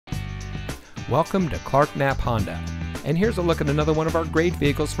Welcome to Clark Knapp Honda, and here's a look at another one of our great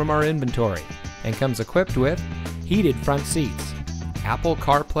vehicles from our inventory, and comes equipped with heated front seats, Apple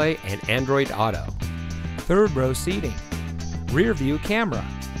CarPlay and Android Auto, third row seating, rear view camera,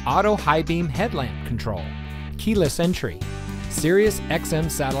 auto high beam headlamp control, keyless entry, Sirius XM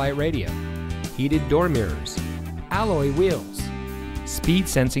satellite radio, heated door mirrors, alloy wheels, speed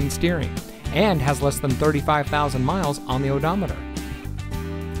sensing steering, and has less than 35,000 miles on the odometer.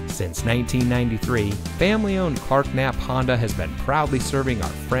 Since 1993, family-owned Clark Knapp Honda has been proudly serving our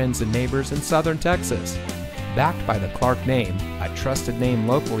friends and neighbors in southern Texas. Backed by the Clark name, a trusted name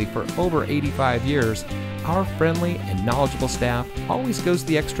locally for over 85 years, our friendly and knowledgeable staff always goes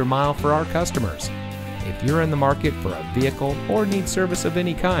the extra mile for our customers. If you're in the market for a vehicle or need service of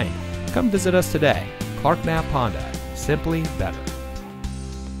any kind, come visit us today. Clark Knapp Honda, simply better.